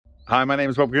Hi, my name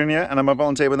is Bob Grenier and I'm a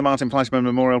volunteer with the Martin Fleischmann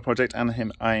Memorial Project,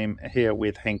 and I'm here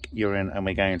with Henk Uren, and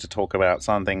we're going to talk about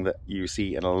something that you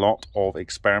see in a lot of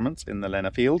experiments in the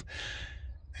LENR field,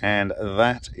 and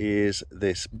that is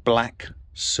this black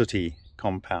sooty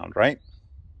compound, right?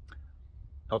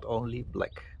 Not only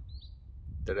black,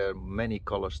 there are many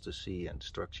colors to see and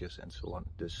structures and so on.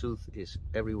 The soot is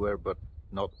everywhere but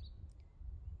not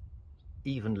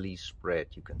evenly spread,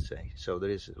 you can say. So there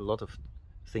is a lot of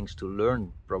things to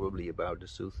learn probably about the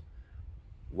soot,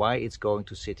 why it's going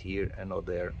to sit here and not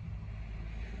there,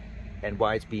 and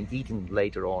why it's being eaten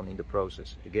later on in the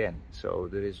process again. So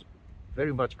there is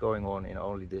very much going on in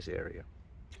only this area.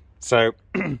 So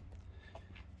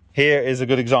here is a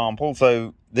good example.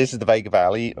 So this is the VEGA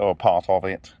Valley, or part of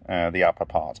it, the upper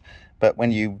part. But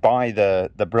when you buy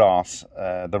the brass,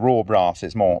 the raw brass,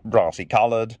 it's more brassy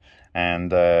coloured,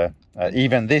 and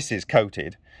even this is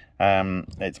coated.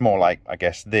 It's more like, I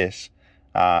guess, this,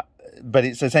 but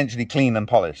it's essentially clean and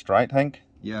polished, right, Henk?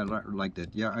 Yeah, like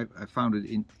that. Yeah, I found it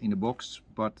in a box,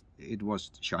 but it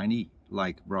was shiny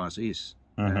like brass is.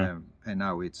 And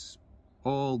now it's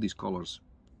all these colors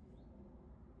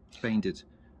painted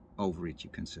over it,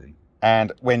 you can say.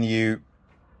 And when you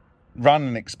run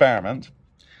an experiment,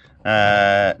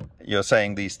 you're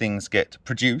saying these things get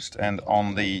produced, and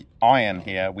on the iron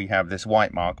here we have this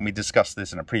white mark, and we discussed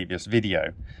this in a previous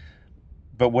video.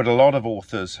 But what a lot of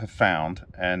authors have found,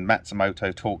 and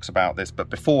Matsumoto talks about this, but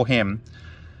before him,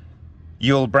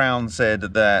 Yul Brown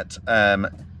said that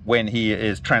when he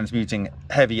is transmuting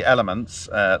heavy elements,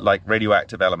 like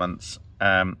radioactive elements,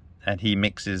 and he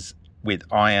mixes with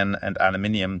iron and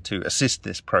aluminium to assist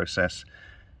this process,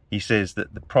 he says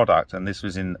that the product, and this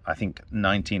was in, I think,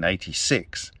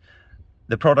 1986,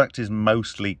 the product is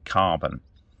mostly carbon.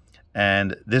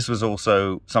 And this was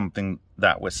also something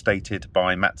that was stated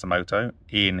by Matsumoto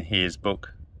in his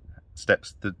book,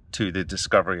 Steps to the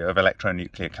Discovery of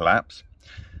Electronuclear Collapse.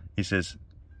 He says,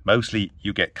 mostly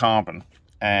you get carbon.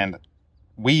 And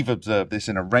we've observed this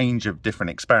in a range of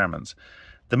different experiments.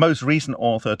 The most recent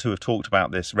author to have talked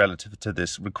about this relative to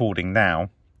this recording now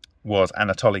was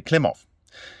Anatoly Klimov.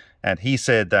 And he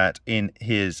said that in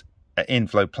his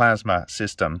inflow plasma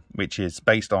system, which is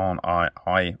based on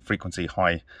high frequency,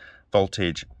 high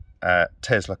voltage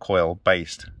Tesla coil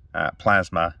based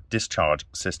plasma discharge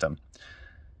system,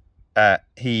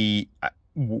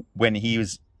 when he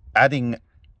was adding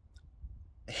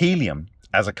helium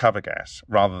as a cover gas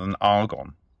rather than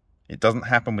argon, it doesn't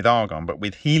happen with argon, but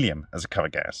with helium as a cover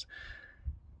gas,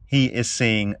 he is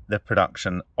seeing the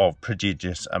production of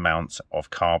prodigious amounts of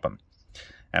carbon.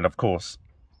 And of course,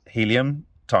 helium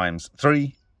times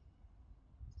 3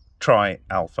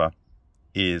 tri-alpha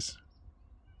is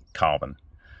carbon.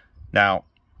 Now,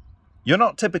 you're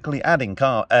not typically adding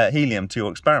helium to your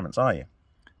experiments, are you?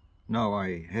 No,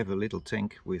 I have a little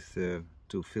tank with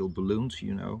to fill balloons,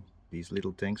 you know, these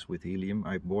little tanks with helium.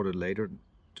 I bought it later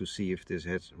to see if this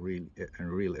has a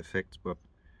real effect, but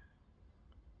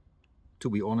to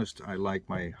be honest, I like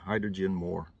my hydrogen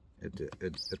more. It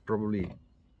probably,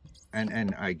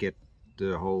 and I get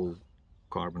the whole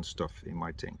carbon stuff in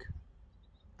my tank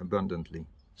abundantly.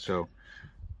 So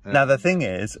now the thing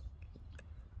is,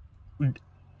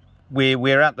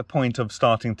 we're at the point of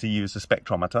starting to use a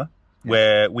spectrometer,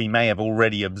 where we may have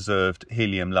already observed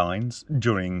helium lines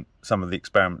during some of the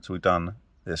experiments we've done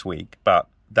this week, but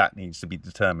that needs to be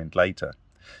determined later.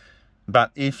 But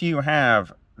if you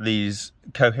have these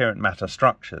coherent matter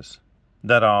structures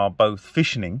that are both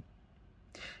fissioning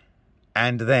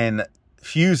and then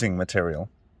fusing material,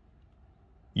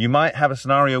 you might have a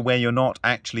scenario where you're not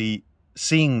actually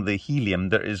seeing the helium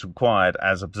that is required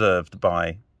as observed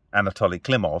by Anatoly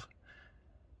Klimov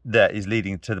that is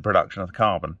leading to the production of the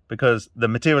carbon, because the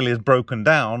material is broken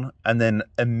down and then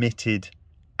emitted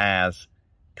as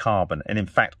carbon. And in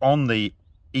fact, on the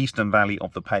eastern valley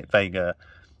of the VEGA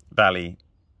Valley,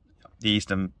 the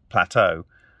eastern plateau,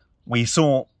 we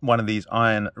saw one of these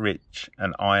iron-rich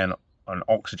and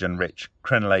oxygen-rich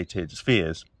crenellated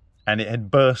spheres, and it had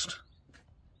burst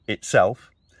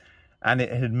itself, and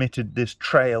it had emitted this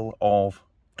trail of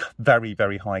very,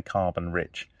 very high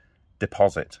carbon-rich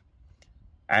deposit.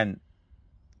 And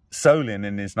Solin,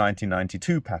 in his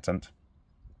 1992 patent,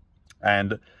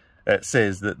 and it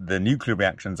says that the nuclear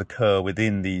reactions occur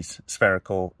within these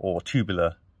spherical or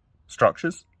tubular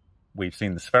structures. We've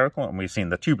seen the spherical and we've seen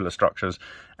the tubular structures,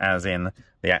 as in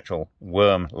the actual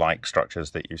worm-like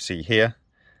structures that you see here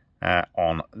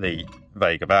on the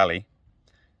VEGA Valley.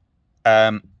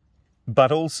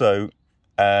 But also,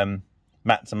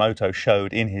 Matsumoto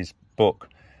showed in his book,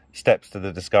 Steps to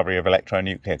the Discovery of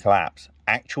Electronuclear Collapse,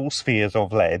 actual spheres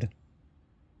of lead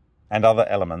and other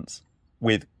elements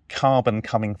with carbon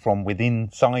coming from within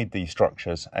inside these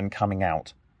structures and coming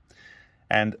out.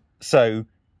 And so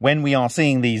when we are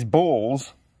seeing these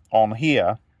balls on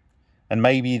here, and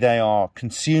maybe they are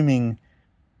consuming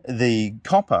the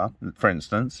copper, for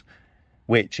instance,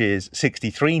 which is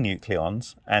 63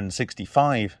 nucleons and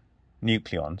 65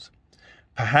 nucleons,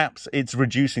 perhaps it's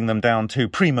reducing them down to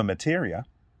prima materia,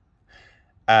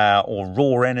 or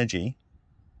raw energy,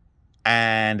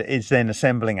 and it's then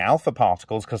assembling alpha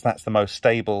particles, because that's the most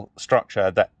stable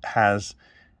structure that has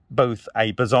both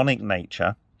a bosonic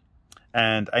nature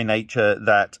and a nature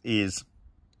that is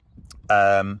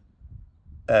the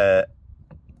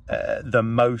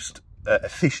most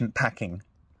efficient packing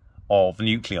of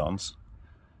nucleons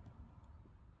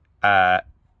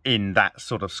in that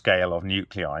sort of scale of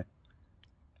nuclei.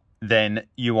 Then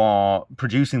you are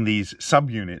producing these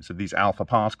subunits of these alpha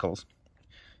particles,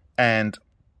 and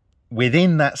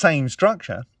within that same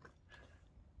structure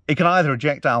it can either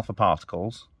eject alpha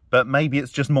particles, but maybe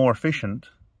it's just more efficient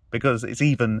because it's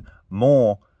even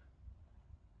more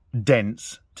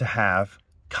dense to have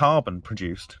carbon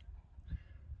produced.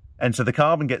 And so the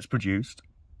carbon gets produced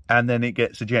and then it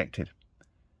gets ejected.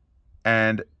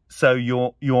 And so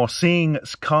you're seeing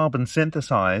carbon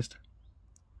synthesized.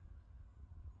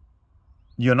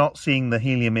 You're not seeing the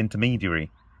helium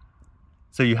intermediary.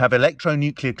 So you have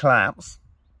electronuclear collapse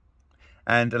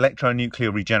and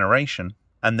electronuclear regeneration,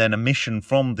 and then emission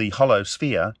from the hollow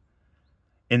sphere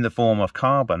in the form of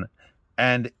carbon.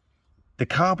 And the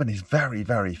carbon is very,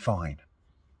 very fine.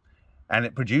 And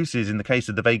it produces, in the case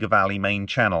of the VEGA Valley main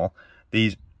channel,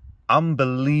 these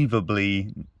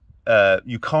unbelievably,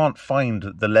 you can't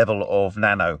find the level of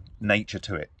nano nature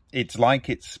to it. It's like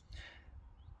it's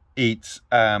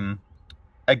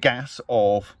a gas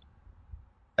of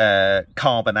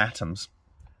carbon atoms,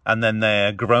 and then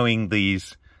they're growing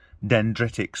these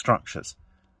dendritic structures.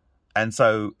 And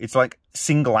so it's like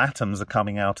single atoms are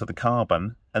coming out of the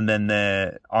carbon, and then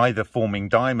they're either forming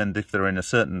diamond if they're in a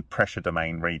certain pressure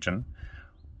domain region,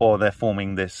 or they're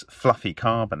forming this fluffy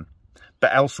carbon.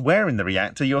 But elsewhere in the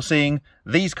reactor, you're seeing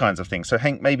these kinds of things. So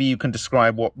Henk, maybe you can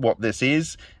describe what this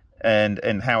is and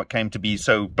how it came to be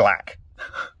so black.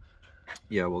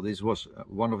 Yeah, well, this was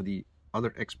one of the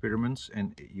other experiments,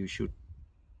 and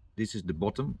this is the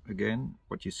bottom again.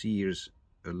 What you see here is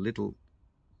a little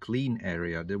clean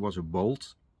area. There was a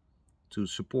bolt to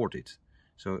support it,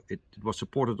 so it was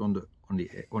supported on the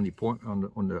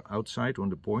outside, on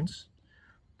the points,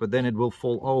 but then it will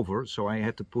fall over. So I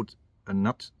had to put a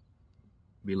nut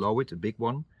below it, a big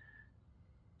one,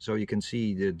 so you can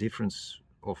see the difference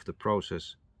of the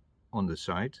process on the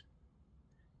side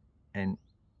and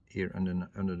here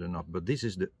under the nut. But this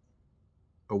is the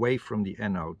away from the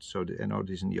anode, so the anode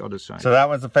is on the other side. So that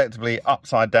was effectively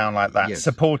upside down like that, yes.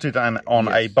 Supported on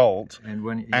yes. a bolt.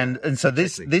 And so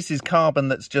exactly. this is carbon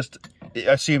that's just,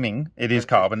 assuming it is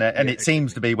carbon, and it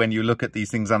seems to be when you look at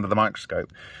these things under the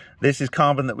microscope. This is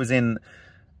carbon that was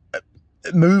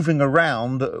moving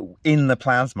around in the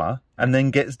plasma and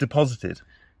then gets deposited.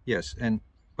 Yes,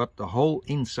 but the whole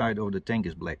inside of the tank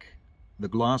is black. The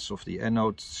glass of the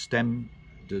anode stem,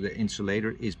 the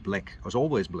insulator, is black, was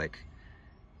always black.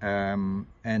 And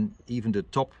even the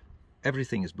top,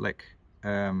 everything is black.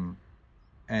 And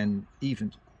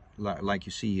even like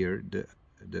you see here,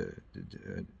 the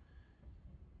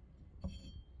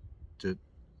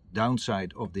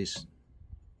downside of this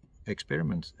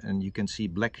experiment, and you can see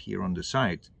black here on the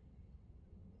side,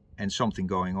 and something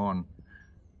going on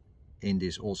in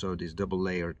this double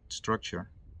layered structure,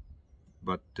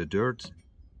 but the dirt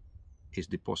is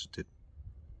deposited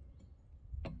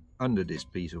under this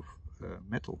piece of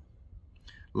metal,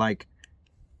 like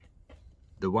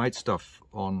the white stuff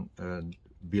on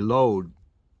below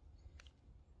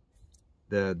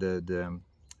the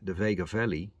VEGA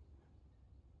Valley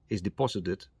is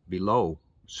deposited below,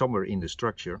 somewhere in the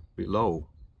structure below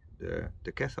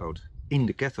the cathode. In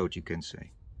the cathode, you can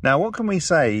say. Now, what can we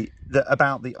say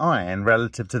about the iron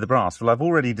relative to the brass? Well, I've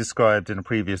already described in a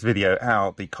previous video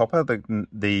how the copper,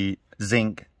 the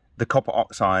zinc, the copper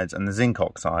oxides and the zinc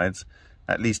oxides,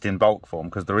 at least in bulk form,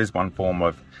 because there is one form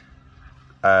of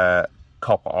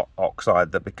copper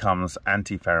oxide that becomes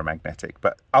antiferromagnetic,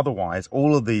 but otherwise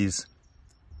all of these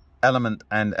element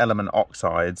and element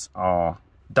oxides are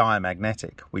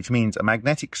diamagnetic, which means a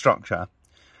magnetic structure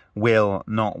will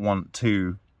not want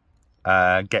to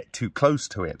get too close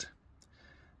to it.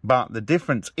 But the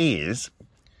difference is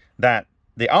that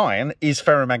the iron is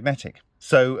ferromagnetic,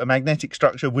 so a magnetic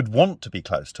structure would want to be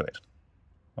close to it.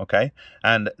 Okay,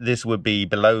 and this would be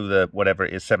below the whatever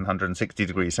it is, 760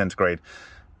 degrees centigrade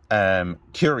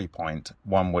Curie point,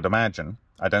 one would imagine.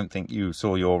 I don't think you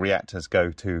saw your reactors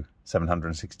go to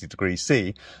 760 degrees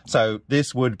C. So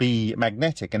this would be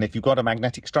magnetic. And if you've got a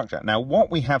magnetic structure. Now,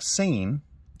 what we have seen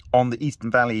on the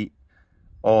Eastern Valley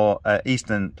or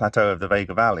Eastern Plateau of the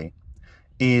VEGA Valley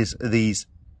is these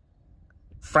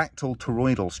fractal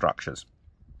toroidal structures.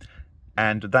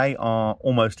 And they are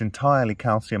almost entirely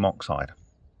calcium oxide.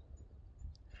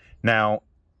 Now,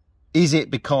 is it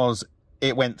because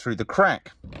it went through the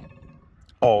crack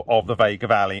of the VEGA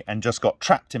Valley and just got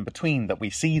trapped in between that we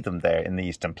see them there in the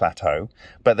Eastern Plateau,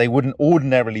 but they wouldn't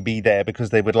ordinarily be there because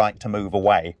they would like to move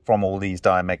away from all these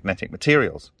diamagnetic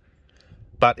materials?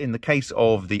 But in the case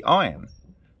of the iron,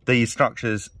 these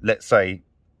structures, let's say,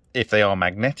 if they are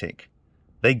magnetic,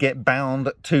 they get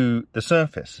bound to the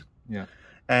surface. Yeah.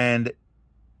 And,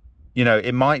 you know,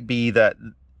 it might be that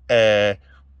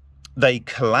they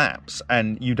collapse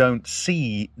and you don't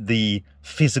see the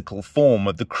physical form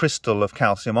of the crystal of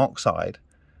calcium oxide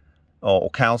or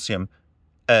calcium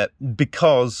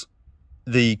because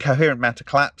the coherent matter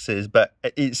collapses, but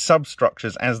its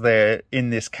substructures, as they're in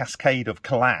this cascade of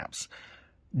collapse,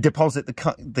 deposit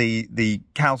the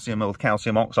calcium or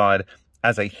calcium oxide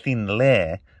as a thin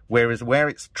layer, whereas where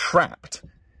it's trapped,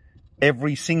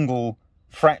 every single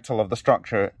fractal of the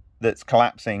structure that's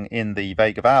collapsing in the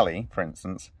VEGA Valley, for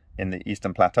instance, in the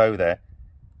Eastern Plateau there,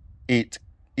 it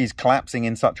is collapsing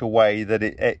in such a way that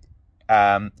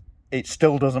it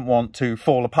still doesn't want to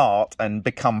fall apart and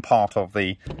become part of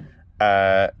the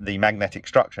magnetic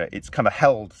structure. It's kind of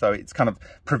held, so it's kind of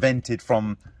prevented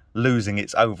from losing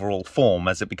its overall form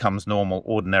as it becomes normal,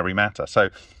 ordinary matter. So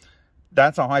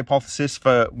that's a hypothesis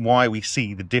for why we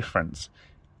see the difference.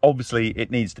 Obviously,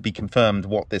 it needs to be confirmed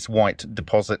what this white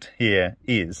deposit here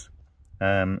is.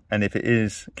 And if it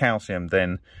is calcium,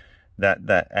 then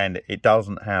and it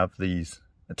doesn't have these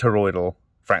toroidal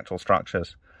fractal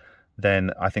structures,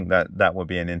 then I think that would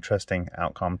be an interesting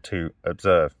outcome to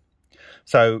observe.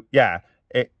 So yeah,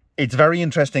 it's very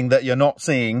interesting that you're not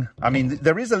seeing, I mean,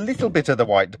 there is a little bit of the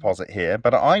white deposit here,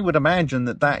 but I would imagine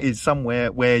that is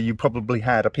somewhere where you probably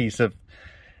had a piece of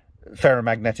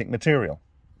ferromagnetic material.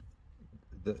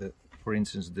 For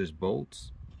instance, this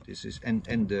bolt, this is, and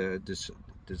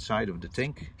the side of the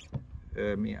tank.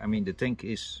 I mean, the tank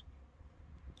is...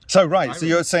 So, right, so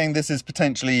you're saying this is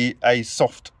potentially a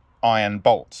soft iron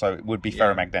bolt, so it would be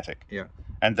ferromagnetic. Yeah.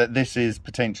 And that this is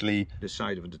potentially... the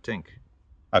side of the tank.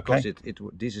 Okay.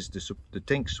 Because this is the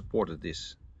tank supported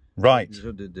this. Right.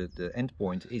 So the end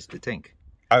point is the tank.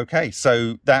 Okay,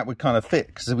 so that would kind of fit,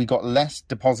 because we've got less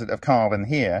deposit of carbon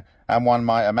here, and one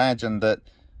might imagine that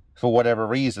for whatever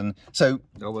reason. So,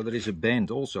 oh, well, there is a band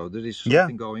also. There is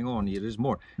something going on here. There's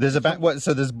more. There's a band.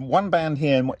 So there's one band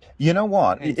here, and you know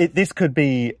what? This could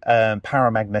be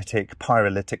paramagnetic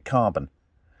pyrolytic carbon,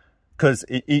 because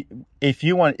if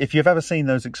you've ever seen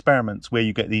those experiments where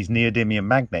you get these neodymium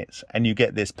magnets and you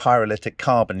get this pyrolytic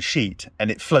carbon sheet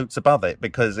and it floats above it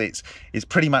because it's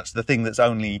pretty much the thing that's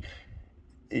only.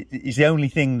 It's the only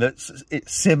thing that's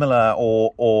similar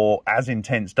or as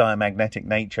intense diamagnetic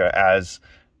nature as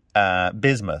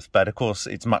bismuth, but of course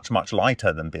it's much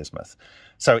lighter than bismuth.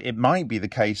 So it might be the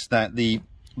case that the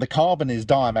carbon is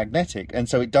diamagnetic, and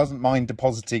so it doesn't mind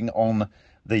depositing on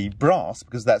the brass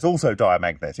because that's also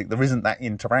diamagnetic. There isn't that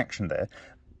interaction there,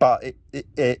 but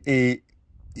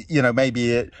you know,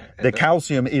 maybe the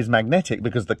calcium is magnetic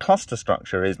because the cluster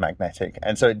structure is magnetic,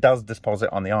 and so it does deposit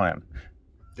on the iron.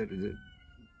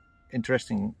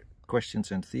 Interesting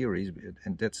questions and theories,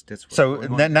 and that's so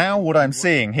now what I'm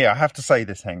seeing here, I have to say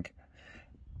this, Henk,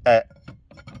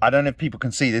 I don't know if people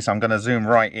can see this, I'm going to zoom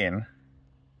right in,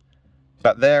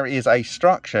 but there is a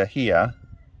structure here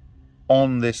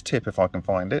on this tip, if I can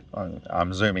find it.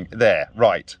 I'm zooming there,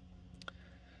 right.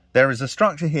 There is a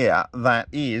structure here that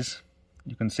is,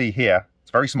 you can see here,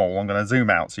 it's very small. I'm going to zoom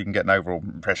out so you can get an overall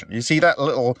impression. You see that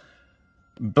little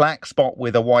black spot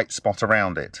with a white spot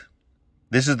around it?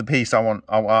 This is the piece I want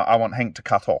Henk to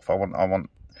cut off. I want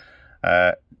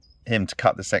him to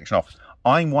cut this section off.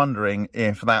 I'm wondering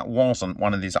if that wasn't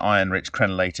one of these iron-rich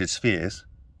crenellated spheres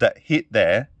that hit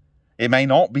there. It may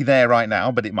not be there right now,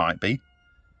 but it might be.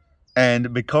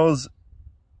 And because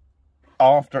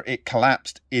after it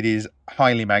collapsed, it is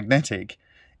highly magnetic,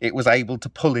 it was able to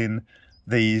pull in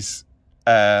these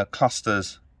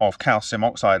clusters of calcium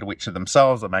oxide, which are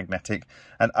themselves are magnetic,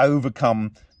 and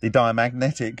overcome the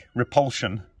diamagnetic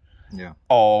repulsion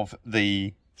of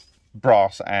the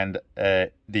brass and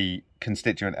the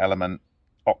constituent element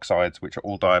oxides, which are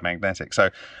all diamagnetic. So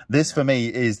this for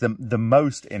me is the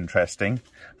most interesting,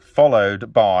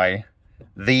 followed by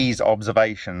these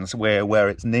observations where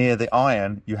it's near the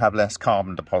iron, you have less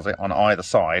carbon deposit on either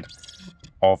side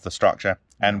of the structure.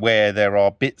 And where there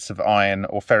are bits of iron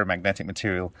or ferromagnetic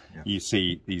material, Yeah. you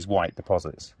see these white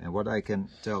deposits. And what I can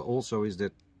tell also is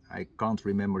that I can't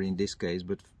remember in this case,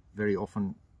 but very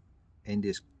often in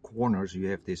these corners you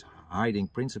have this hiding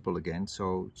principle again.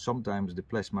 So sometimes the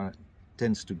plasma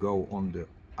tends to go on the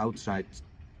outside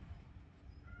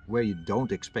where you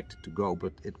don't expect it to go,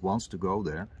 but it wants to go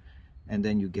there. And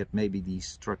then you get maybe these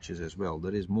structures as well.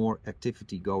 There is more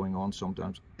activity going on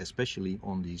sometimes, especially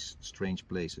on these strange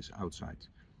places outside.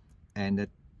 And that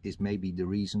is maybe the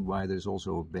reason why there's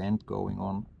also a band going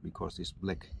on, because this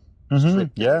black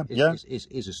strip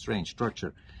is a strange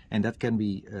structure. And that can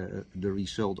be the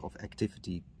result of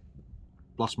activity,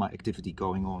 plasma activity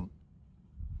going on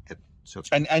at such.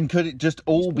 And could it just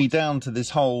all be down to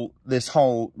this whole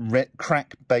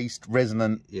crack-based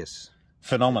resonant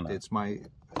phenomena? It's my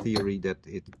theory that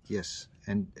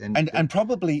and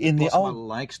probably in the plasma old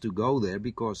likes to go there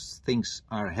because things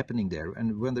are happening there,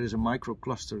 and when there is a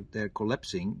microcluster there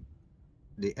collapsing,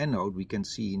 the anode we can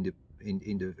see in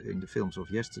the films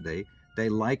of yesterday, they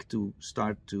like to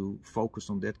start to focus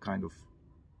on that kind of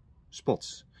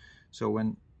spots. So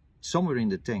when somewhere in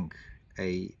the tank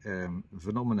a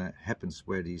phenomena happens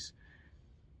where these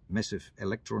massive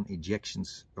electron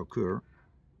ejections occur,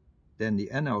 then the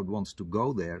anode wants to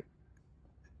go there,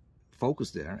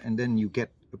 focus there, and then you get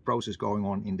a process going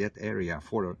on in that area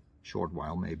for a short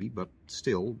while maybe, but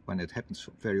still when it happens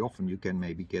very often you can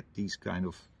maybe get these kind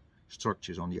of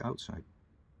structures on the outside.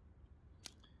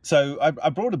 So I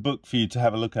brought a book for you to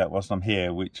have a look at whilst I'm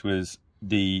here, which was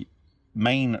the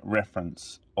main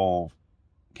reference of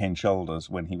Ken Shoulders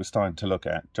when he was starting to look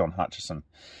at John Hutchison,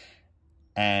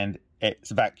 and it's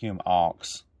Vacuum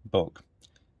Arc's book.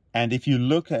 And if you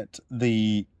look at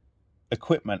the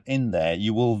equipment in there,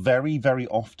 you will very, very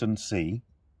often see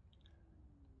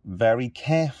very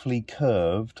carefully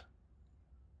curved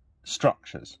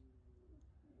structures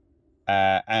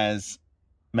as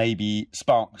maybe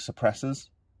spark suppressors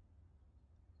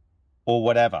or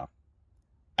whatever.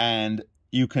 And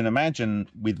you can imagine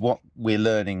with what we're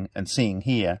learning and seeing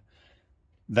here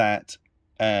that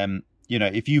you know,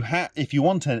 if you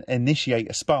want to initiate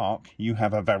a spark, you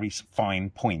have a very fine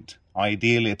point,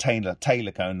 ideally a Taylor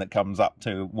cone that comes up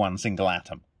to one single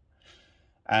atom.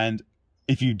 And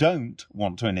if you don't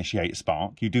want to initiate a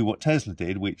spark, you do what Tesla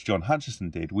did, which John Hutchison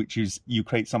did, which is you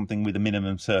create something with a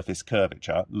minimum surface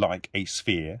curvature, like a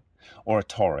sphere or a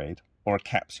toroid or a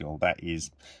capsule that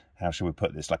is, how should we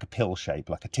put this, like a pill shape,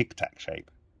 like a tic-tac shape.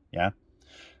 Yeah.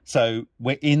 So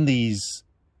we're in these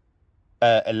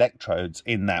electrodes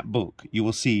in that book, you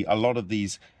will see a lot of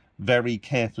these very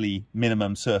carefully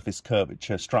minimum surface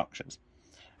curvature structures.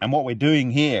 And what we're doing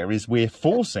here is we're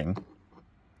forcing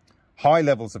high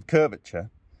levels of curvature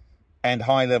and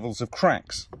high levels of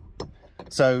cracks.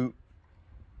 So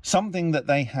something that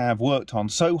they have worked on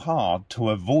so hard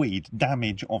to avoid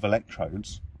damage of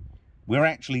electrodes, we're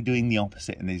actually doing the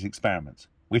opposite in these experiments.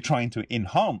 We're trying to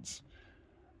enhance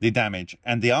the damage,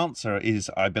 and the answer is,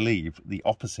 I believe, the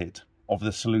opposite of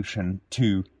the solution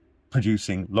to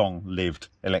producing long-lived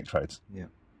electrodes. Yeah,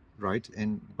 right.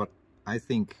 But I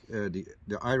think the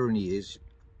irony is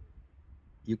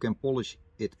you can polish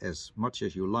it as much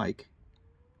as you like,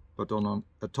 but on an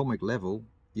atomic level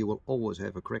you will always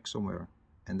have a crack somewhere,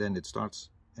 and then it starts,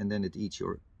 and then it eats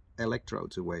your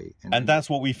electrodes away. And that's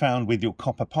what we found with your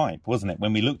copper pipe, wasn't it?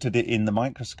 When we looked at it in the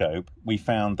microscope, we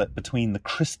found that between the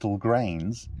crystal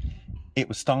grains, it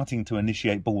was starting to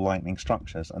initiate ball lightning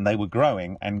structures, and they were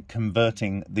growing and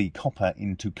converting the copper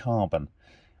into carbon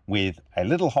with a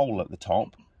little hole at the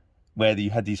top where you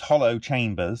had these hollow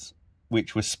chambers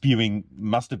which were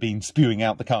must have been spewing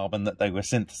out the carbon that they were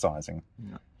synthesizing.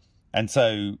 Yeah. And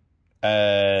so,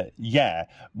 yeah,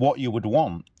 what you would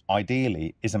want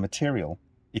ideally is a material,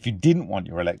 if you didn't want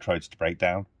your electrodes to break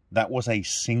down, that was a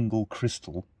single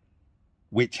crystal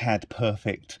which had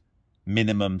perfect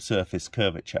minimum surface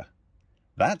curvature.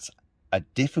 That's a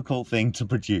difficult thing to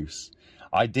produce.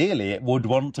 Ideally, it would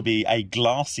want to be a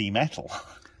glassy metal.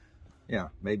 Yeah,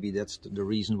 maybe that's the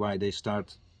reason why they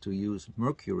start to use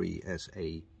mercury as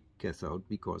a cathode,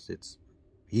 because it's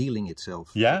healing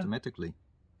itself automatically.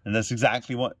 And that's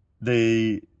exactly what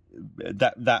that's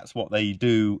what they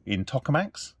do in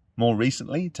tokamaks more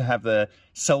recently, to have the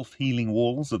self-healing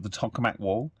walls of the tokamak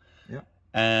wall. Yeah.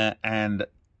 And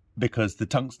because the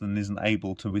tungsten isn't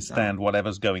able to withstand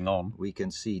whatever's going on. We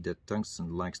can see that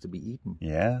tungsten likes to be eaten.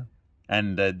 Yeah.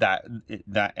 And that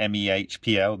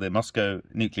MEHPL, the Moscow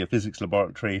Nuclear Physics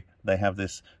Laboratory, they have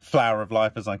this flower of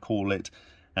life, as I call it,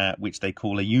 which they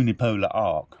call a unipolar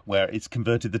arc, where it's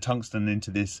converted the tungsten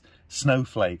into this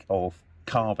snowflake of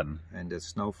carbon. And that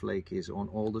snowflake is on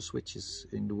all the switches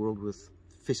in the world with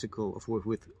physical,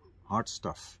 with hard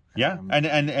stuff. Yeah,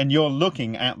 and you're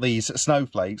looking at these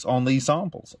snowflakes on these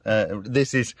samples.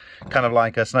 This is kind of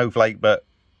like a snowflake, but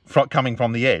coming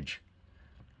from the edge.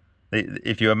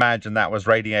 If you imagine that was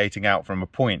radiating out from a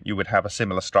point, you would have a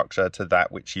similar structure to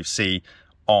that which you see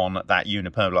on that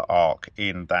unipolar arc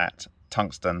in that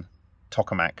tungsten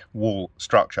tokamak wall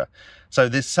structure. So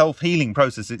this self-healing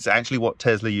process, it's actually what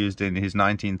Tesla used in his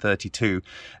 1932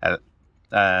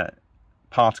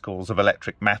 particles of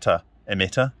electric matter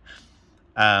emitter.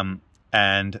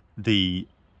 And the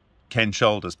Ken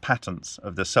Shoulders patents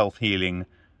of the self-healing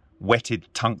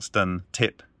wetted tungsten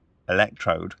tip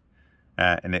electrode,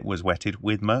 and it was wetted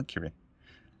with mercury.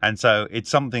 And so it's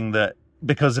something that,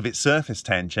 because of its surface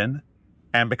tension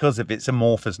and because of its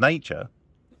amorphous nature,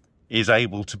 is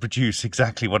able to produce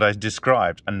exactly what I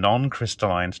described, a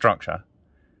non-crystalline structure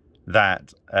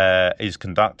that is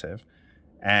conductive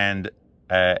and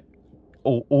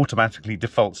automatically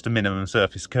defaults to minimum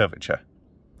surface curvature.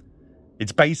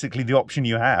 It's basically the option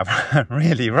you have,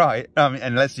 really, right? I mean,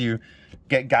 unless you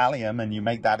get gallium and you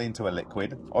make that into a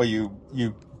liquid, or you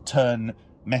turn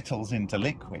metals into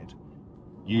liquid.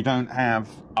 You don't have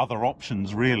other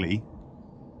options, really.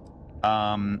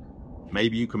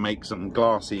 Maybe you can make some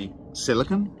glassy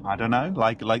silicon, I don't know,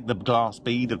 like the glass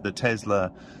bead of the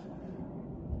Tesla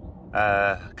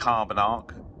carbon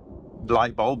arc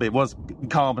light bulb. It was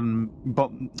carbon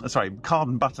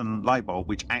button light bulb,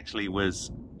 which actually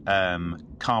was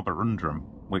carborundum,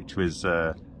 which was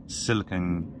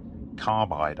silicon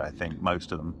carbide, I think,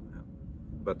 most of them.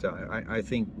 But I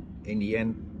think in the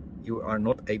end you are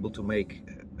not able to make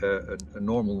a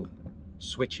normal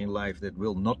switch in life that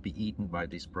will not be eaten by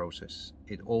this process.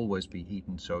 It always be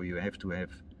eaten, so you have to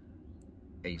have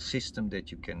a system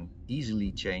that you can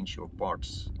easily change your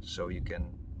parts, so you can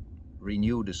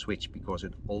renew the switch, because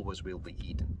it always will be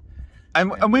eaten.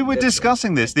 And we were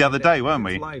discussing this the other day, weren't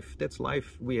we? That's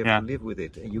life. We have to live with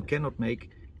it. And you cannot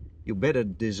you better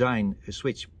design a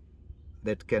switch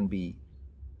that can be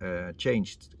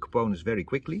changed components very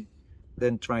quickly,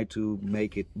 then try to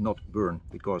make it not burn,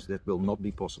 because that will not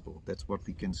be possible. That's what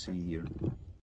we can see here.